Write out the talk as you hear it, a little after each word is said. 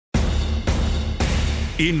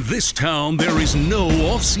In this town, there is no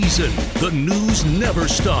off-season. The news never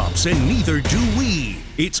stops, and neither do we.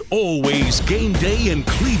 It's always game day in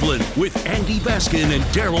Cleveland with Andy Baskin and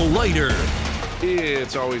Daryl Ryder.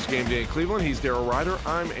 It's always game day in Cleveland. He's Daryl Ryder.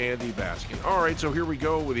 I'm Andy Baskin. All right, so here we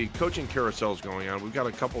go with the coaching carousels going on. We've got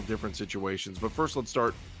a couple different situations, but first let's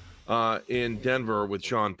start in Denver with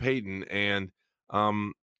Sean Payton. And I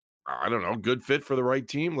don't know, good fit for the right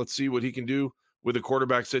team. Let's see what he can do with the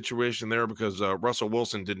quarterback situation there, because Russell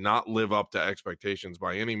Wilson did not live up to expectations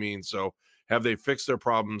by any means. So have they fixed their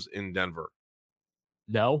problems in Denver?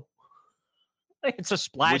 No. It's a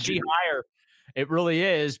splashy hire. It really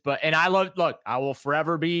is. And I will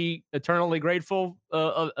forever be eternally grateful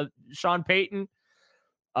Sean Payton.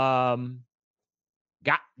 Got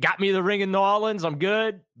me the ring in New Orleans. I'm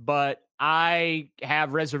good, but I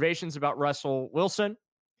have reservations about Russell Wilson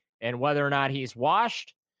and whether or not he's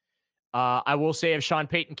washed. I will say if Sean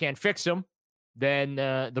Payton can't fix him, then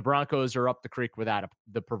the Broncos are up the creek without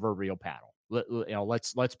the proverbial paddle.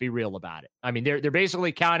 Let's be real about it. I mean, they're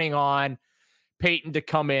basically counting on Payton to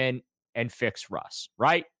come in and fix Russ,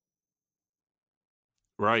 right?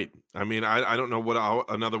 Right. I mean, I don't know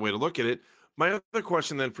another way to look at it. My other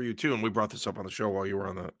question then for you too, and we brought this up on the show while you were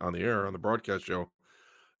on the air on the broadcast show.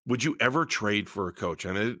 Would you ever trade for a coach?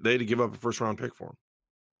 And they had to give up a first round pick for him.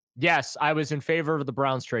 Yes, I was in favor of the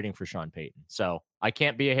Browns trading for Sean Payton, so I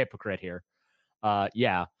can't be a hypocrite here.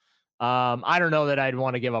 Yeah. I don't know that I'd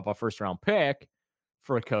want to give up a first-round pick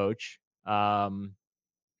for a coach. Hey,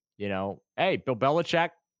 Bill Belichick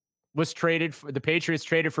was traded for the Patriots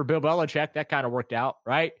traded for Bill Belichick. That kind of worked out,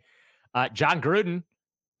 right? John Gruden,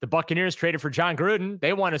 the Buccaneers traded for John Gruden.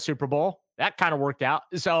 They won a Super Bowl. That kind of worked out.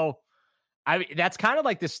 So that's kind of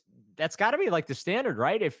like this. That's got to be like the standard,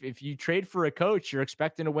 right? If you trade for a coach, you're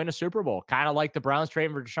expecting to win a Super Bowl. Kind of like the Browns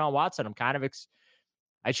trading for Deshaun Watson. I'm kind of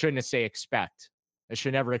I shouldn't say expect. I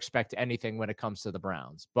should never expect anything when it comes to the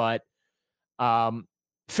Browns. But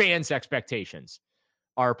fans' expectations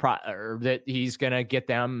are that he's going to get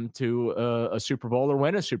them to a Super Bowl or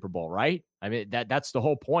win a Super Bowl, right? I mean, that's the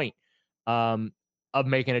whole point of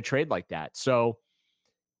making a trade like that. So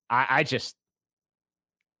I just,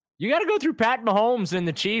 you got to go through Pat Mahomes and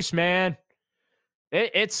the Chiefs, man.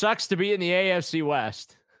 It sucks to be in the AFC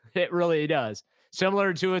West. It really does.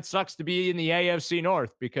 Similar to it sucks to be in the AFC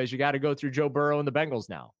North because you got to go through Joe Burrow and the Bengals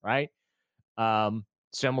now, right?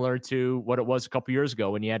 Similar to what it was a couple years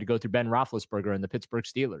ago when you had to go through Ben Roethlisberger and the Pittsburgh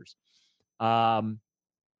Steelers.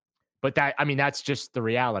 But that's just the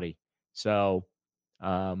reality. So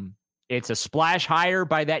it's a splash hire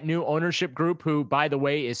by that new ownership group who, by the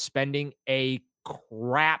way, is spending a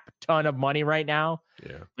crap ton of money right now.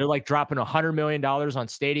 Yeah. They're like dropping $100 million on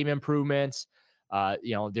stadium improvements.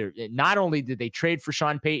 They're not only did they trade for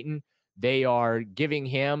Sean Payton, they are giving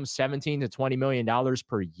him $17 to $20 million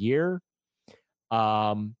per year.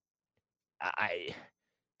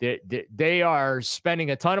 They are spending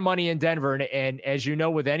a ton of money in Denver, and as you know,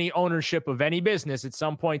 with any ownership of any business, at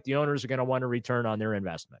some point the owners are going to want to return on their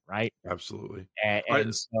investment, right? Absolutely.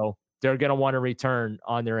 And so they're going to want to return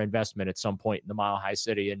on their investment at some point in the Mile High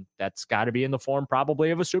City, and that's got to be in the form probably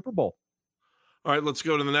of a Super Bowl. All right, let's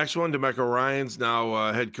go to the next one. DeMeco Ryans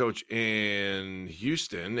now head coach in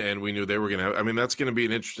Houston, and we knew they were going to have – I mean, that's going to be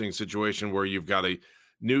an interesting situation where you've got a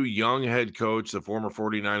new young head coach, the former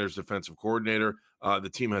 49ers defensive coordinator. The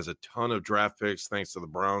team has a ton of draft picks thanks to the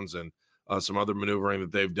Browns and some other maneuvering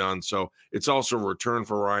that they've done. So it's also a return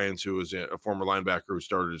for Ryans, who is a former linebacker who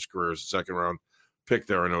started his career as a second-round pick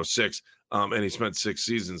there in 2006, and he spent 6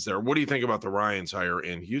 seasons there. What do you think about the Ryans hire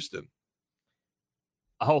in Houston?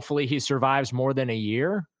 Hopefully he survives more than a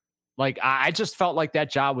year. Like, I just felt like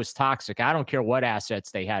that job was toxic. I don't care what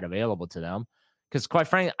assets they had available to them, because quite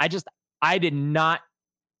frankly, I did not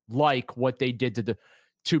like what they did to the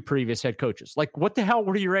 2 previous head coaches. Like, what the hell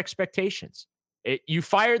were your expectations? You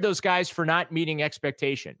fired those guys for not meeting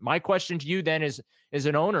expectation. My question to you then is, as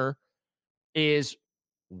an owner, is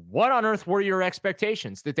what on earth were your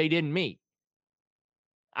expectations that they didn't meet?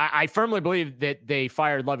 I firmly believe that they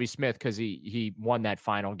fired Lovie Smith because he won that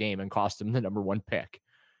final game and cost him the number 1 pick.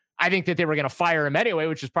 I think that they were going to fire him anyway,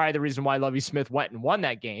 which is probably the reason why Lovie Smith went and won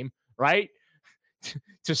that game, right?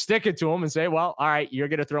 To stick it to him and say, well, all right, you're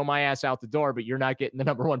going to throw my ass out the door, but you're not getting the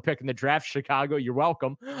number 1 pick in the draft, Chicago. You're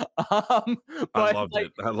welcome. I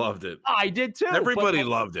loved it. I did too. Everybody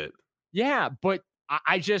loved it. Yeah, but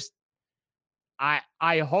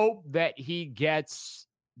I hope that he gets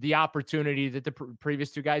the opportunity that the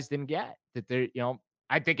previous 2 guys didn't get. That they,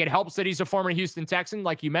 I think it helps that he's a former Houston Texan,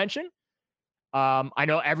 like you mentioned. I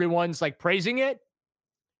know everyone's like praising it,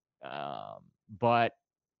 but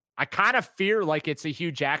I kind of fear like it's a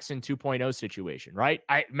Hugh Jackson 2.0 situation, right?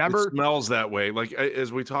 I remember It smells that way. Like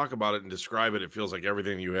as we talk about it and describe it, it feels like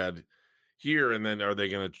everything you had here. And then are they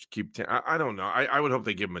going to keep? I don't know. I would hope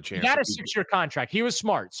they give him a he chance. got a 6-year contract. He was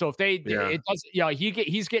smart. So if Yeah. it does,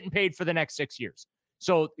 he's getting paid for the next 6 years.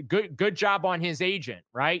 So good job on his agent,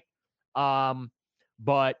 right?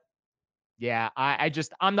 But yeah,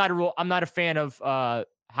 I'm not a fan of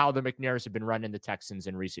how the McNairs have been running the Texans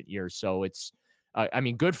in recent years. So it's,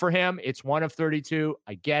 good for him. It's one of 32.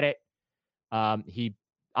 I get it. He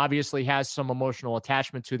obviously has some emotional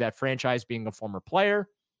attachment to that franchise, being a former player.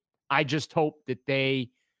 I just hope that they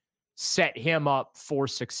set him up for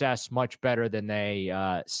success much better than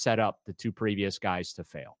they set up the two previous guys to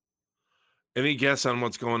fail. Any guess on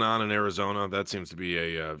what's going on in Arizona? That seems to be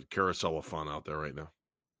a carousel of fun out there right now.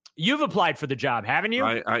 You've applied for the job, haven't you?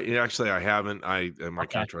 I haven't. My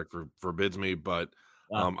contract forbids me, but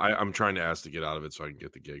I'm trying to ask to get out of it so I can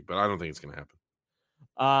get the gig. But I don't think it's going to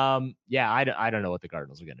happen. Yeah, I don't know what the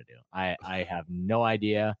Cardinals are going to do. I have no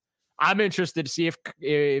idea. I'm interested to see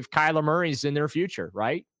if Kyler Murray's in their future,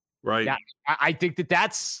 right? Right. Yeah, I think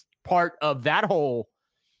that's part of that whole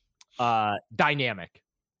dynamic.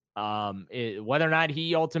 Whether or not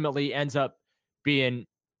he ultimately ends up being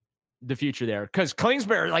the future there, because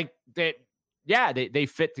Kingsbury, like they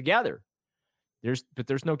fit together.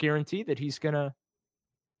 There's no guarantee that he's gonna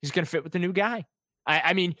fit with the new guy.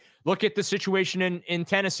 I mean, look at the situation in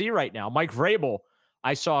Tennessee right now. Mike Vrabel,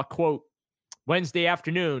 I saw a quote Wednesday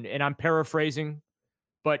afternoon, and I'm paraphrasing,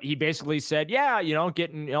 but he basically said, yeah,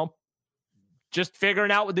 just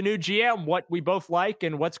figuring out with the new GM what we both like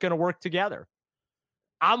and what's going to work together.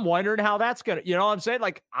 I'm wondering how that's going to, you know what I'm saying?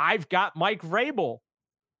 Like, I've got Mike Vrabel,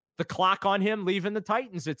 the clock on him leaving the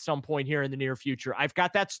Titans at some point here in the near future. I've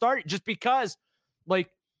got that started just because,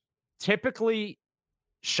 like, typically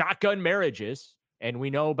shotgun marriages, and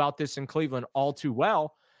we know about this in Cleveland all too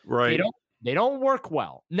well. Right. They don't work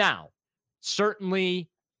well. Now,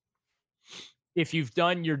 certainly, if you've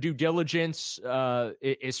done your due diligence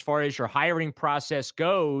as far as your hiring process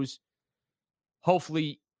goes,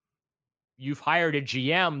 hopefully you've hired a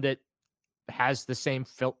GM that has the same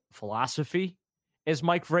philosophy as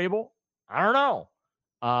Mike Vrabel. I don't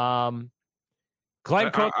know.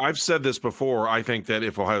 Glenn Cook. I've said this before. I think that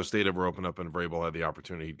if Ohio State ever opened up and Vrabel had the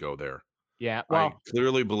opportunity, he'd go there. Yeah. Well, I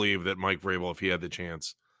clearly believe that Mike Vrabel, if he had the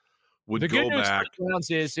chance, would the go good back.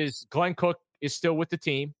 News is Glenn Cook is still with the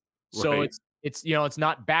team. So Right. it's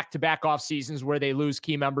not back-to-back off seasons where they lose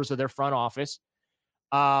key members of their front office.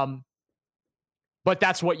 But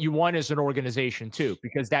that's what you want as an organization too,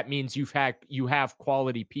 because that means you have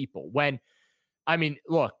quality people.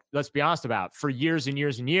 Look, let's be honest about it. For years and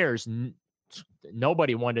years and years,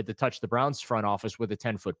 nobody wanted to touch the Browns front office with a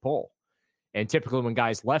 10-foot pole. And typically when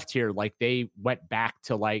guys left here, like, they went back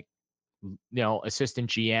to, like, assistant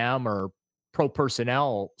GM or pro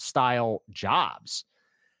personnel style jobs.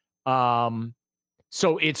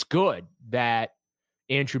 So it's good that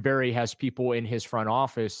Andrew Berry has people in his front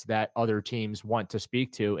office that other teams want to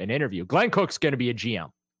speak to and interview. Glenn Cook's going to be a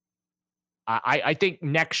GM. I think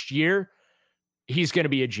next year he's going to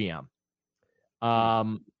be a GM.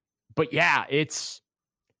 But yeah,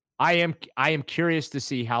 I am curious to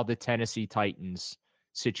see how the Tennessee Titans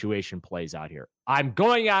situation plays out here. I'm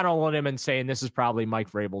going out on a limb and saying this is probably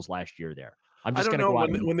Mike Vrabel's last year there. I'm just going to go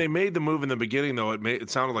out. When they made the move in the beginning, though, it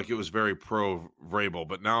sounded like it was very pro Vrabel.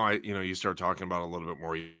 But now you start talking about it a little bit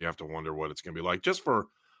more. You have to wonder what it's going to be like, just for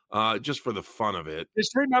the fun of it.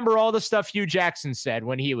 Just remember all the stuff Hugh Jackson said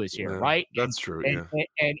when he was here, right? That's true.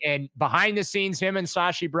 And behind the scenes, him and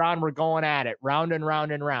Sashi Brown were going at it round and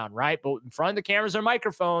round and round, right? But in front of the cameras and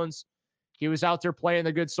microphones, he was out there playing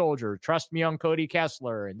the good soldier. Trust me on Cody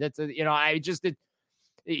Kessler. And that's,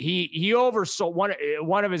 he oversold.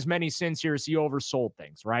 One of his many sins here is he oversold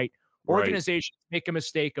things, right? Organizations make a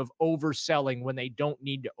mistake of overselling when they don't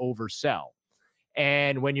need to oversell.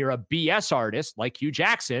 And when you're a BS artist like Hugh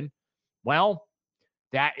Jackson, well,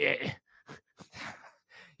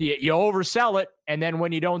 you oversell it. And then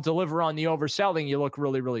when you don't deliver on the overselling, you look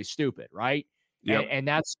really, really stupid, right? Yep. And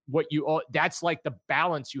that's that's like the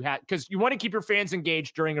balance you have, because you want to keep your fans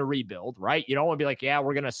engaged during a rebuild, right? You don't want to be like, yeah,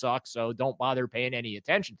 we're going to suck, so don't bother paying any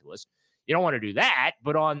attention to us. You don't want to do that.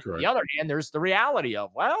 But on the other hand, there's the reality of,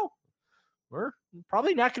 well, we're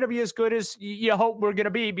probably not going to be as good as you hope we're going to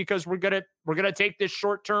be, because we're going to take this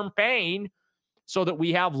short-term pain so that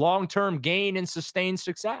we have long-term gain and sustained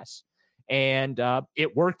success. And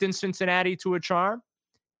it worked in Cincinnati to a charm.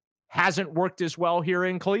 Hasn't worked as well here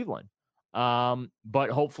in Cleveland. But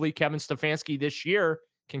hopefully Kevin Stefanski this year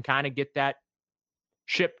can kind of get that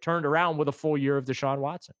ship turned around with a full year of Deshaun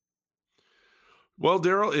Watson. Well,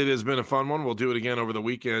 Daryl, it has been a fun one. We'll do it again over the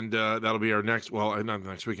weekend. That'll be our next, well, not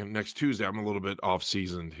next weekend, next Tuesday. I'm a little bit off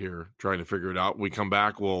seasoned here trying to figure it out. We come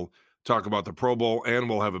back, we'll talk about the Pro Bowl, and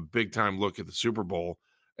we'll have a big time look at the Super Bowl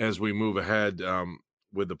as we move ahead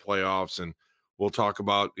with the playoffs. And we'll talk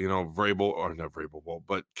about, Vrabel, or not Vrabel Bowl,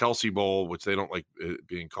 but Kelsey Bowl, which they don't like it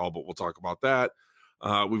being called, but we'll talk about that.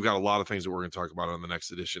 We've got a lot of things that we're going to talk about on the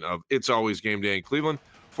next edition of It's Always Game Day in Cleveland.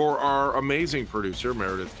 For our amazing producer,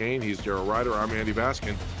 Meredith Kane, he's Daryl Ryder. I'm Andy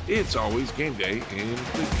Baskin. It's always game day in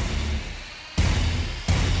Cleveland.